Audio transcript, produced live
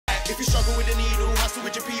If you struggle with a needle, hustle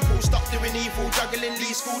with your people, stop doing evil, juggling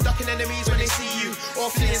leave school, ducking enemies when they see you, or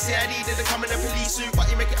fleeing CID that they come in a police suit, but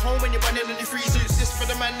you make it home when you're running on your free suits. This for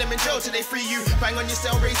the man them in jail till they free you. Bang on your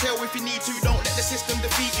cell, raise hell if you need to. Don't let the system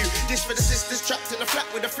defeat you. This for the sisters trapped in a flat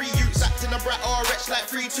with a free youths, acting a brat or a wretch like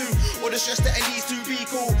 3-2. Or the stress that it leads to. Be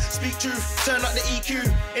cool, speak truth, turn up the EQ.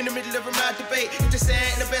 In the middle of a mad debate, if they say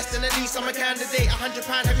I ain't the best, then at least I'm a candidate. £100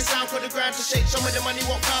 heavy sound for the ground to shake. Some of the money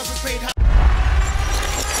what thousands paid.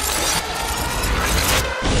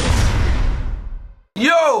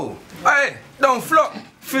 Yo, hey, don't flop,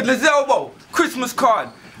 fiddler's elbow, Christmas card,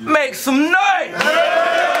 make some noise!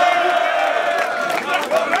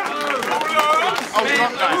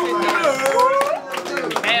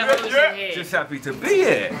 Just happy to be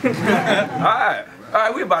here. Alright,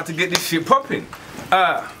 we're about to get this shit popping.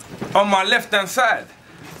 On my left hand side,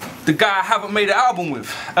 the guy I haven't made an album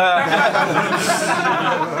with.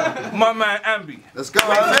 My man AMBI. Let's go.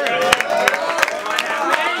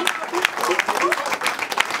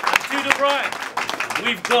 To the right,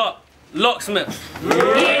 we've got LOCKSMYTH.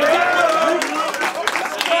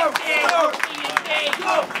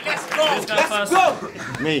 Let's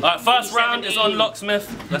go. Me. Alright, first round is on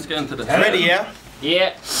LOCKSMYTH. Let's get into this. Ready, yeah?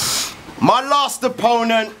 Yeah. My last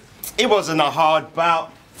opponent, it wasn't a hard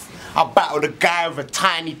bout. I battled a guy with a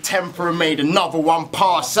tiny temper and made another one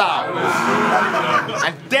pass out.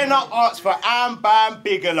 And then I asked for AMBI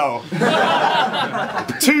Bigelow.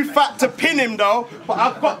 Too fat to pin him though, but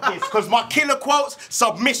I've got this, because my killer quotes,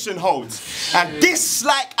 submission holds. And this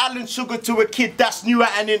like Alan Sugar to a kid that's new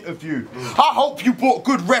at an interview. I hope you brought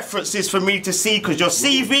good references for me to see, because your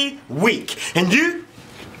CV, weak. And you?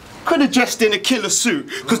 Could have dressed in a killer suit,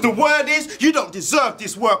 because the word is you don't deserve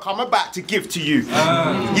this work I'm about to give to you.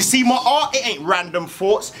 You see, my art, it ain't random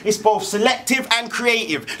thoughts, it's both selective and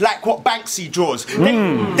creative, like what Banksy draws.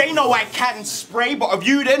 They know I can spray, but of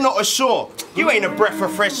you they're not as sure. You ain't a breath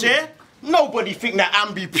of fresh air. Nobody think that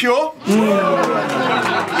AMBI pure.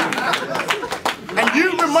 And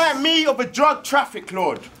you remind me of a drug traffic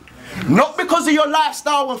lord. Not because of your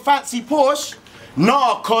lifestyle and fancy Porsche.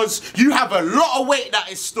 No, cause you have a lot of weight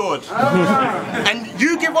that is stored. And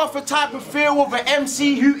you give off a type of feel of an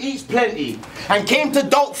MC who eats plenty and came to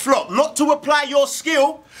Don't Flop, not to apply your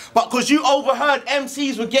skill, but cause you overheard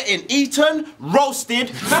MCs were getting eaten, roasted,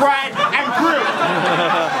 fried and grilled.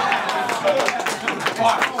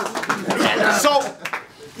 So,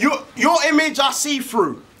 your image I see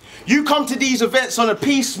through. You come to these events on a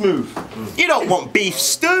peace move. You don't want beef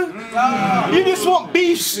stew. You just want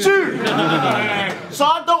beef stew. So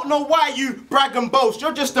I don't know why you brag and boast.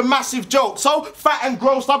 You're just a massive joke. So fat and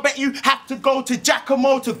gross, I bet you have to go to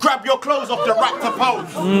Giacomo to grab your clothes off the rack to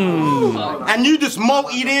post. And you just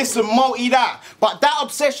multi this and multi that. But that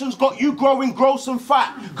obsession's got you growing gross and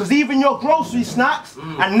fat. Because even your grocery snacks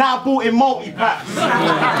are now bought in multi-packs.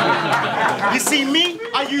 You see me?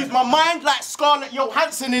 I use my mind like Scarlett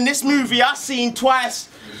Johansson in this movie I've seen twice.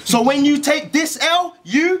 So when you take this L,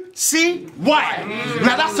 you see why.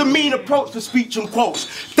 Now that's a mean approach to speech and quotes.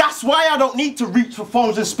 That's why I don't need to reach for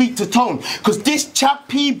phones and speak to tone. Because this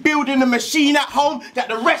chappy building a machine at home that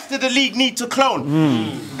the rest of the league need to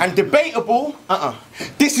clone. And debatable,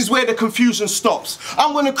 this is where the confusion stops.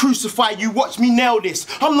 I'm gonna crucify you, watch me nail this.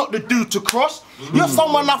 I'm not the dude to cross. You're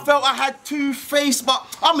someone I felt I had two-faced, but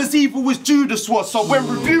I'm as evil as Judas was. So when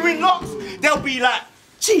reviewing locks, they'll be like,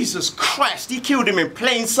 Jesus Christ, he killed him in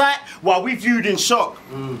plain sight while we viewed in shock.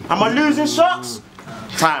 Am I losing shots?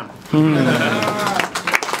 Time.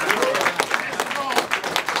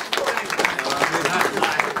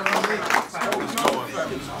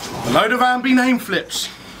 A load of AMBI name flips.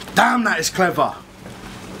 Damn, that is clever.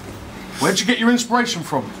 Where'd you get your inspiration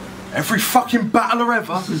from? Every fucking battler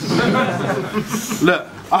ever. Look,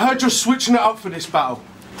 I heard you're switching it up for this battle.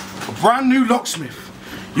 A brand new LOCKSMYTH.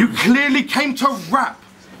 You clearly came to rap.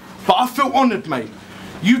 But I feel honoured, mate.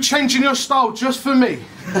 You changing your style just for me.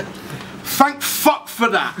 Thank fuck for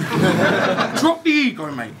that. Drop the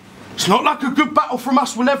ego, mate. It's not like a good battle from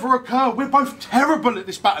us will ever occur. We're both terrible at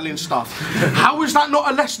this battling stuff. How is that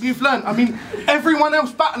not a lesson you've learned? I mean, everyone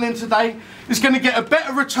else battling today is going to get a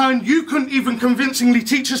better return. You couldn't even convincingly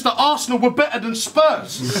teach us that Arsenal were better than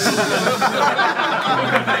Spurs.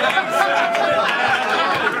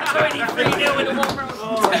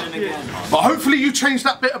 But hopefully you change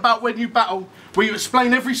that bit about when you battle, where you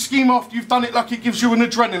explain every scheme after you've done it like it gives you an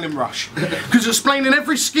adrenaline rush. Because explaining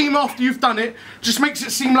every scheme after you've done it just makes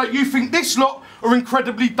it seem like you think this lot are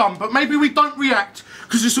incredibly dumb. But maybe we don't react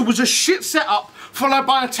because this was a shit setup followed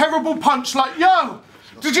by a terrible punch like, yo,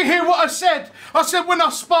 did you hear what I said? I said when I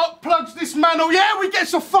spark plugs this man, oh yeah, we get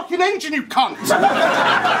some fucking engine, you cunt.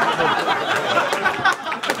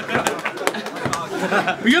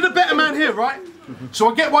 But you're the better man here, right? So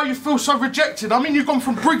I get why you feel so rejected. I mean, you've gone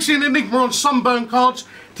from Briggsy and Enigma on sunburn cards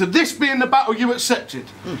to this being the battle you accepted.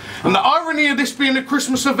 And the irony of this being a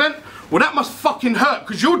Christmas event, well, that must fucking hurt,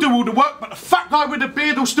 because you'll do all the work, but the fat guy with the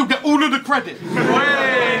beard will still get all of the credit.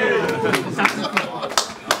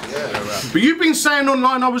 But you've been saying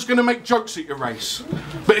online I was going to make jokes at your race.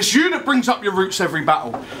 But it's you that brings up your roots every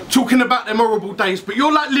battle, talking about them horrible days, but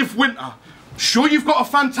you're like Liv Winter. Sure, you've got a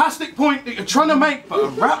fantastic point that you're trying to make, but a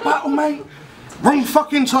rap battle, mate? Wrong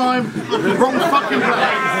fucking time, wrong fucking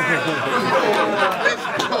place.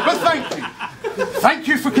 But thank you. Thank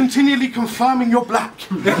you for continually confirming you're black.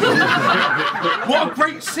 What a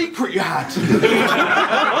great secret you had.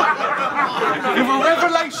 With a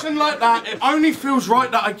revelation like that, it only feels right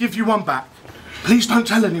that I give you one back. Please don't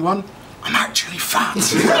tell anyone, I'm actually fat.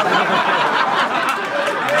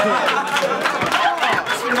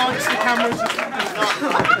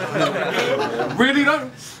 Really though?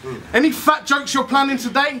 Any fat jokes you're planning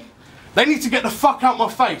today? They need to get the fuck out my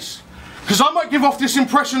face. Because I might give off this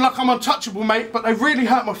impression like I'm untouchable, mate, but they really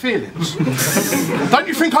hurt my feelings. Don't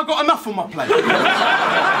you think I got enough on my plate?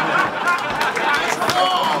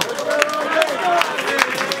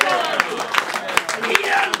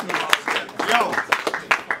 Yo,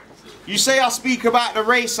 you say I speak about the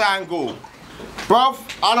race angle. Bruv,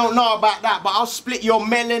 I don't know about that, but I'll split your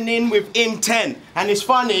melanin with intent. And it's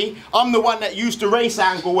funny, I'm the one that used the race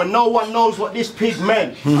angle when no one knows what this pig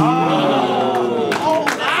meant.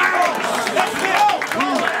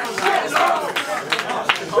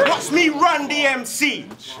 Watch me run the MC.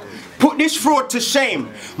 Put this fraud to shame.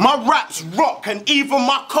 My raps rock and even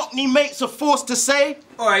my cockney mates are forced to say,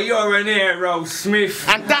 "Oi, you're an hero, Smith."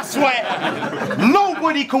 And that's why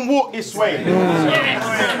nobody can walk this way.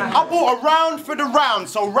 I bought a round for the round,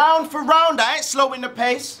 so round for round I ain't slowing the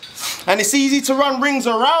pace. And it's easy to run rings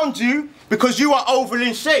around you because you are oval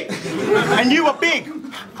in shape. And you are big,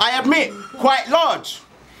 I admit, quite large.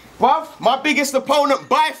 Bruv, my biggest opponent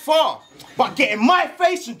by far. But get in my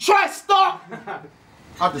face and try stop.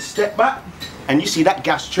 I just step back and you see that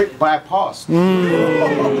gastric bypass.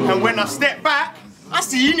 And when I step back, I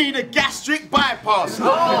see you need a gastric bypass.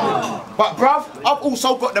 But bruv, I've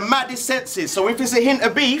also got the maddest senses, so if it's a hint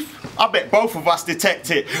of beef, I bet both of us detect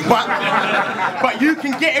it. But you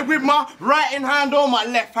can get it with my right hand or my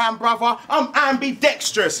left hand, brother. I'm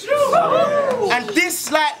ambidextrous. And this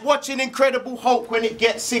like watching Incredible Hulk when it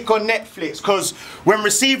gets sick on Netflix, because when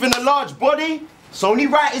receiving a large body, it's only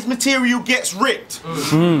right his material gets ripped.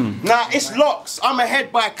 Now it's locks, I'm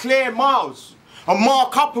ahead by clear miles. A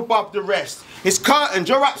mark up above the rest. It's curtains,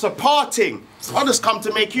 your raps are parting. I just come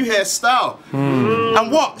to make you hairstyle.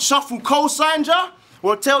 And what, shuffle co-signed ya?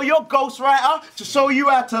 Well, tell your ghostwriter to show you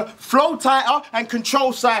how to flow tighter and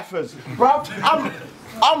control ciphers. Bruv,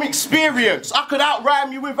 I'm experienced. I could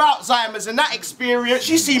outrhyme you with Alzheimer's, and that experience,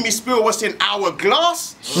 you see me spill what's in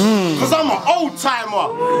hourglass? Because I'm an old timer.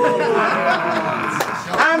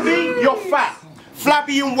 AMBI, you're fat.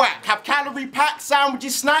 Flabby and whack, have calorie packed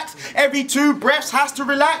sandwiches, snacks, every 2 breaths has to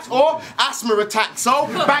relax, or asthma attack. So,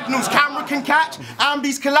 Bagnall's camera can catch,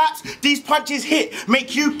 AMBI's collapse, these punches hit,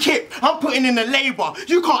 make you kip. I'm putting in the labour,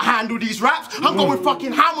 you can't handle these raps. I'm going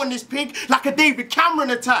fucking ham on this pig like a David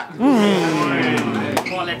Cameron attack.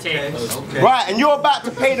 Quality. Right, and you're about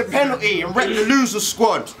to pay the penalty and wreck the loser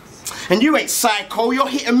squad. And you ain't psycho, you're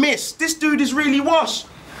hit and miss. This dude is really washed.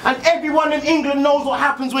 And everyone in England knows what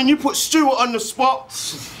happens when you put Stuart on the spot.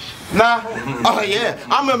 Nah, oh yeah,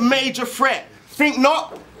 I'm a major threat. Think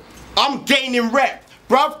not? I'm gaining rep.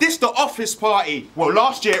 Bruv, this the office party. Well,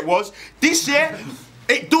 last year it was. This year,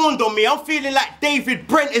 it dawned on me. I'm feeling like David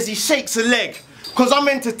Brent as he shakes a leg. Because I'm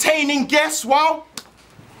entertaining guests while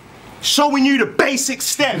showing you the basic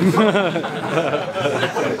steps.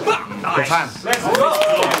 Nice. Let's go.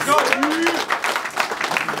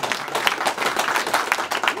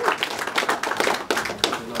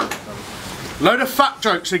 Load of fat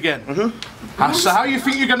jokes again. So how you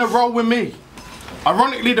think you're going to roll with me?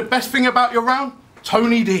 Ironically, the best thing about your round?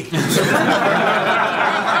 Tony D.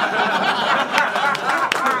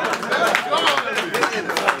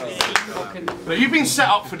 But you've been set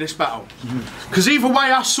up for this battle. Because either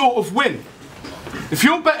way, I sort of win. If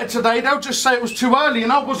you're better today, they'll just say it was too early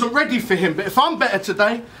and I wasn't ready for him. But if I'm better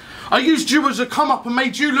today, I used you as a come-up and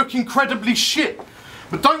made you look incredibly shit.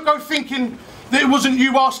 But don't go thinking that it wasn't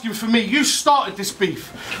you asking for me. You started this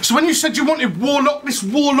beef. So when you said you wanted Warlock, this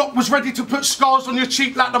Warlock was ready to put scars on your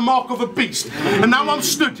cheek like the mark of a beast. And now I'm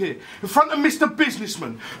stood here in front of Mr.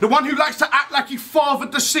 Businessman, the one who likes to act like he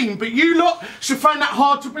fathered the scene. But you lot should find that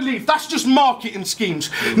hard to believe. That's just marketing schemes.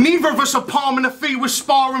 Neither of us are palming a fee, we're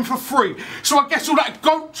sparring for free. So I guess all that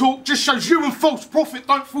goat talk just shows you and false prophet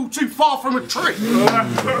don't fall too far from a tree.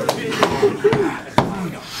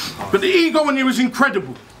 But the ego in you is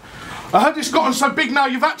incredible. I heard it's gotten so big now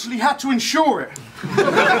you've actually had to insure it.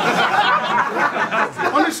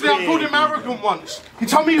 Honestly, I called him arrogant once. He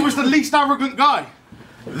told me he was the least arrogant guy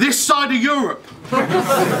this side of Europe.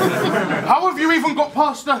 How have you even got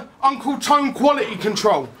past the Uncle Tone quality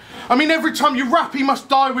control? I mean, every time you rap, he must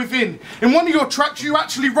die within. In one of your tracks, you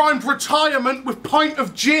actually rhymed retirement with pint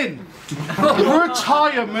of gin.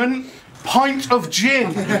 Retirement, pint of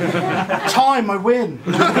gin. Time, I win.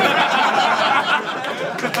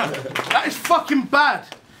 That is fucking bad.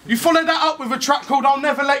 You followed that up with a track called I'll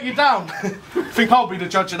Never Let You Down. Think I'll be the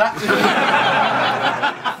judge of that.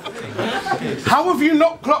 How have you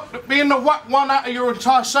not clocked that being the whack one out of your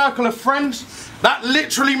entire circle of friends? That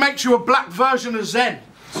literally makes you a black version of Zen.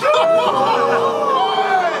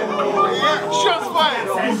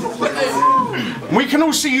 We can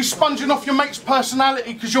all see you sponging off your mate's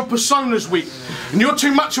personality because your persona's weak. And you're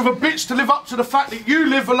too much of a bitch to live up to the fact that you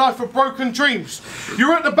live a life of broken dreams.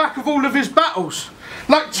 You're at the back of all of his battles.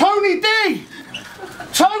 Like Tony D!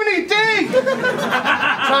 Tony D!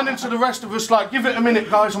 Turning to the rest of us like, give it a minute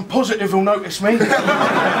guys, I'm positive he'll notice me.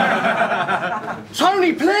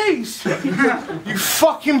 Tony, please! You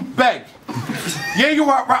fucking beg. Yeah, you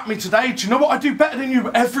out-rap me today. Do you know what I do better than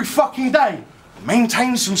you every fucking day?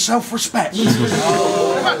 Maintain some self-respect. Yo!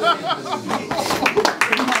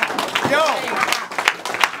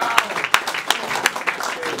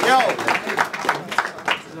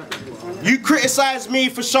 You criticise me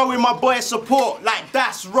for showing my boy support, like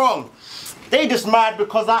that's wrong. They just mad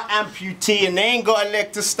because I amputee and they ain't got a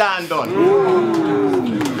leg to stand on.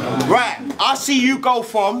 Right, I see you go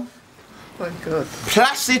from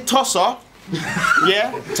placid tosser,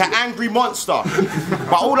 yeah, to angry monster.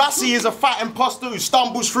 But all I see is a fat imposter who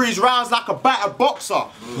stumbles through his rounds like a battered boxer.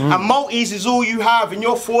 And multis is all you have and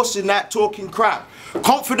you're forcing that talking crap.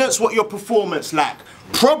 Confidence, what your performance lack.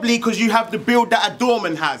 Probably because you have the build that a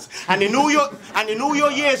doorman has. And in all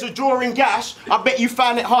your years of drawing gash, I bet you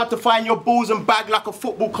found it hard to find your balls and bag like a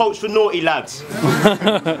football coach for naughty lads.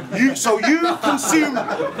 So you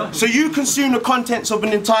consume the contents of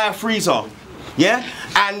an entire freezer. Yeah?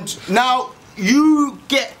 And now you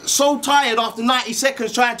get so tired after 90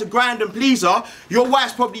 seconds trying to grind and please her, your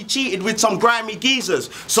wife's probably cheated with some grimy geezers.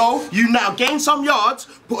 So you now gain some yards,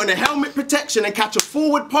 put on a helmet protection and catch a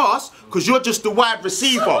forward pass because you're just a wide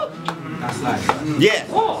receiver. Yeah.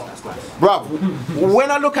 Bruv,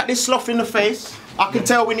 when I look at this sloth in the face, I can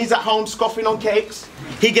tell when he's at home scoffing on cakes,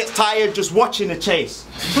 he gets tired just watching the chase.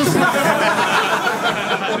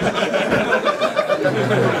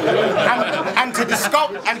 And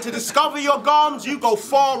to discover your garms, you go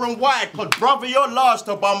far and wide, cause brother, you're large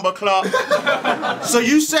to Bumba Clark. So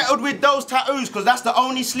you settled with those tattoos, cause that's the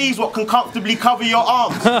only sleeves what can comfortably cover your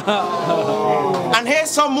arms. And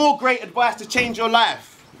here's some more great advice to change your life.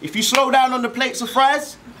 If you slow down on the plates of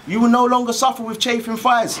fries, you will no longer suffer with chafing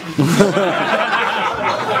thighs.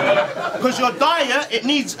 Because your diet, it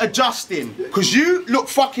needs adjusting. Because you look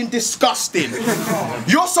fucking disgusting.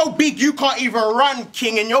 You're so big you can't even run,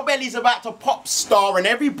 king, and your belly's about to pop star, and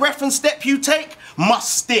every breath and step you take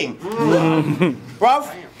must sting.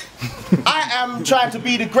 Bruv, I am trying to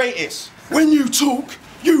be the greatest. When you talk,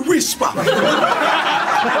 you whisper.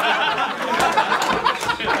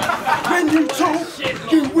 When you talk,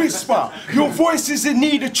 you whisper. Your voice is in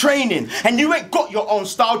need of training, and you ain't got your own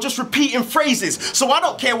style, just repeating phrases. So I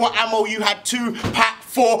don't care what ammo you had to pack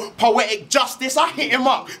for poetic justice. I hit him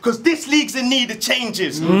up, because this league's in need of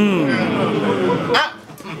changes.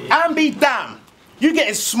 AMBI, damn. You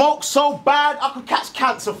getting smoked so bad, I could catch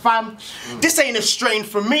cancer, fam. This ain't a strain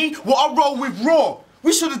for me. What I roll with raw.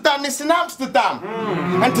 We should have done this in Amsterdam.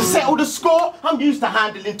 And to settle the score, I'm used to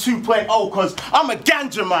handling 2.0 because I'm a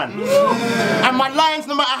ganja man. And my lines,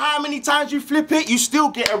 no matter how many times you flip it, you still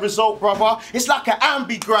get a result, brother. It's like an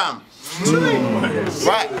ambigram.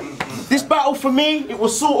 Right, this battle for me, it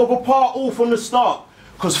was sort of a part all from the start.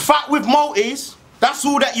 Because fat with multis, that's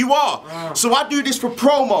all that you are. So I do this for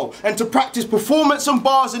promo and to practice performance and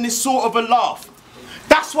bars and this sort of a laugh.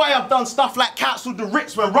 That's why I've done stuff like cancel the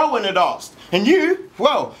Ritz when Rowan had asked. And you,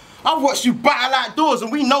 well, I've watched you battle outdoors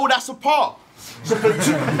and we know that's a part. So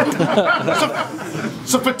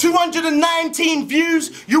for 219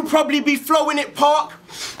 views, you'll probably be flowing it park.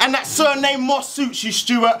 And that surname Moss suits you,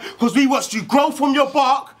 Stuart, because we watched you grow from your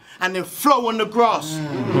bark and then flow on the grass.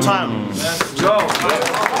 Time. Let's go.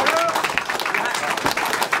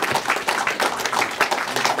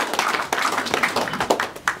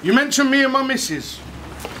 You mentioned me and my missus.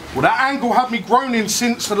 Well, that angle had me groaning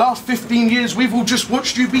since the last 15 years we've all just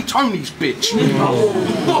watched you be Tony's bitch.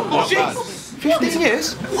 15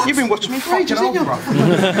 years? You've been watching me for ages, haven't you?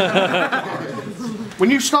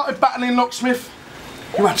 When you started battling Locksmith,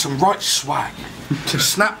 you had some right swag.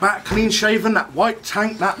 Snapback, clean shaven, that white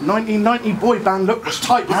tank, that 1990 boy band look was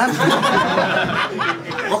tight, man.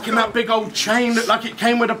 Rocking that big old chain, looked like it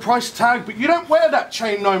came with a price tag, but you don't wear that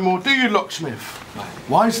chain no more, do you, Locksmith?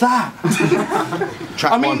 Why is that?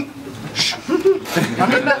 I mean,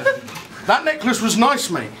 that necklace was nice,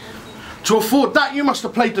 mate. To afford that, you must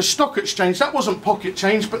have played the stock exchange. That wasn't pocket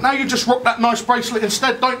change, but now you just rock that nice bracelet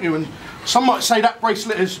instead, don't you? And some might say that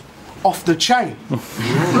bracelet is off the chain. For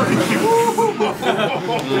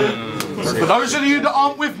those of you that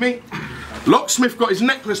aren't with me, Locksmith got his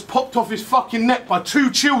necklace popped off his fucking neck by 2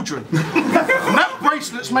 children. And that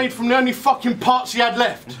bracelet's made from the only fucking parts he had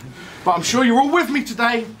left. But I'm sure you're all with me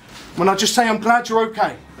today when I just say I'm glad you're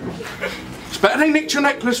okay. It's better they nicked your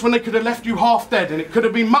necklace when they could have left you half dead, and it could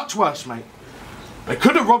have been much worse, mate. They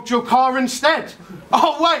could have robbed your car instead.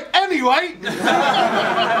 Oh wait, anyway!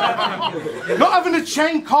 Not having a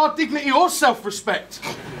chain, car, dignity or self-respect.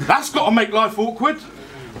 That's got to make life awkward.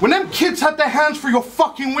 When them kids had their hands through your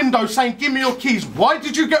fucking window saying, give me your keys, why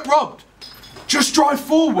did you get robbed? Just drive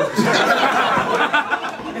forward.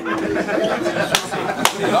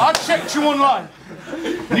 I checked you online.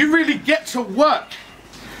 You really get to work.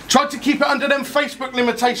 Tried to keep it under them Facebook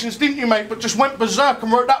limitations, didn't you, mate? But just went berserk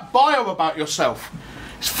and wrote that bio about yourself.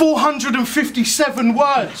 It's 457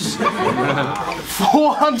 words.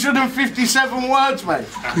 457 words, mate.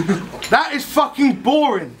 That is fucking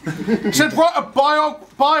boring. It said write a bio,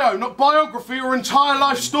 not biography or entire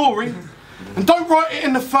life story. And don't write it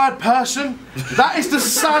in the third person. That is the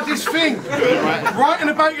saddest thing. Writing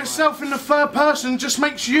about yourself in the third person just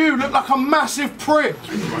makes you look like a massive prick.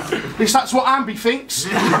 At least that's what AMBI thinks.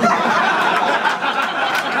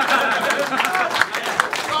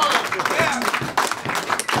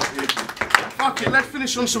 Fuck it, let's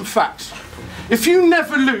finish on some facts. If you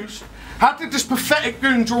never lose, how did this pathetic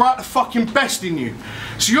goon draw out the fucking best in you?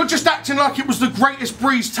 So you're just acting like it was the greatest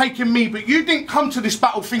breeze taking me, but you didn't come to this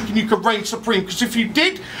battle thinking you could reign supreme, because if you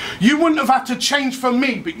did, you wouldn't have had to change for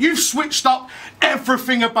me, but you've switched up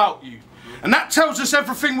everything about you. And that tells us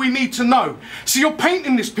everything we need to know. So you're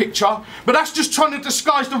painting this picture, but that's just trying to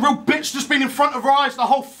disguise the real bitch that's been in front of our eyes the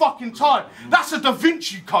whole fucking time. That's a Da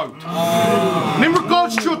Vinci Code. And in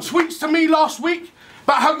regards to your tweets to me last week,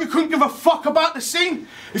 about how you couldn't give a fuck about the scene,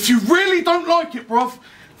 if you really don't like it, bruv,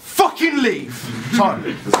 fucking leave. Time.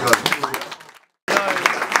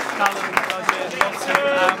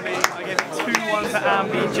 I give it 2-1 to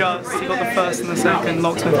AMBI just. He got the first and the second,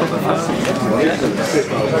 Locksmith got the third.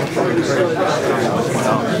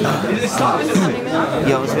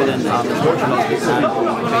 Yeah, I was feeling watching Locksmith and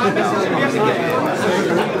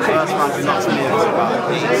first round for Locksmith was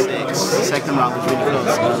about 6. Second round was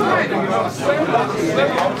really close. I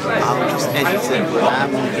was just editing with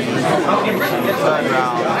AMBI. Third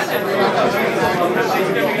round, I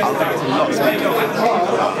went to Locksmith.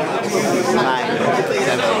 9,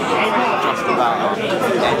 7, just about.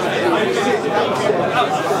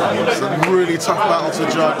 It's a really tough battle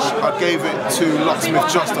to judge. I gave it to Locksmith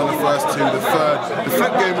just on the first 2. The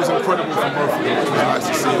flip game was incredible from both of them, which was nice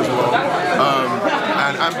to see as well.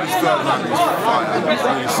 And AMBI's third round was fire. It was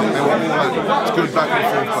really sick. They were all like, it's good back and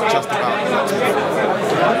forth, but just about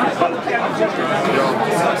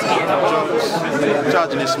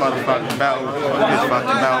Judging this motherfucking battle, this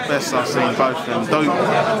fucking battle, best I've seen both of them dope. You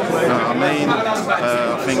know what I mean?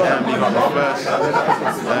 I think AMBI got the first,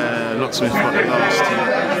 Locksmith got the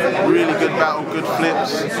last 2. Really good battle, good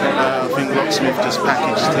flips. I think Locksmith just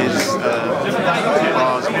packaged his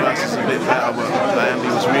bars and verses a bit better, but AMBI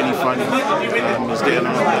was really funny. He's getting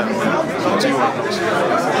a lot better. So 2-1 Locksmith.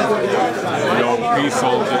 Yo, peace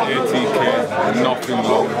soldier, ATK, nothing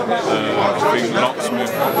long. I think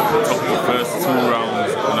Locksmith took the first 2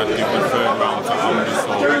 rounds and I'd give the third round to AMBI,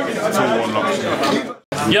 so 2-1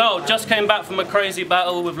 Locksmith. Yo, just came back from a crazy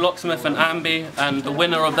battle with Locksmith and AMBI, and the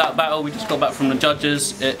winner of that battle, we just got back from the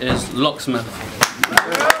judges, it is Locksmith.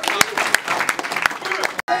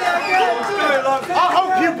 I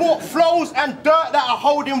hope you bought flows and dirt that are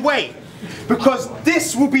holding weight, because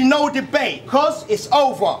this will be no debate, because it's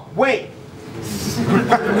over. Wait. this.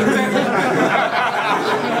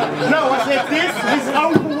 No, I said this. His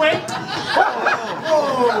uncle went.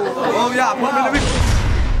 Oh yeah,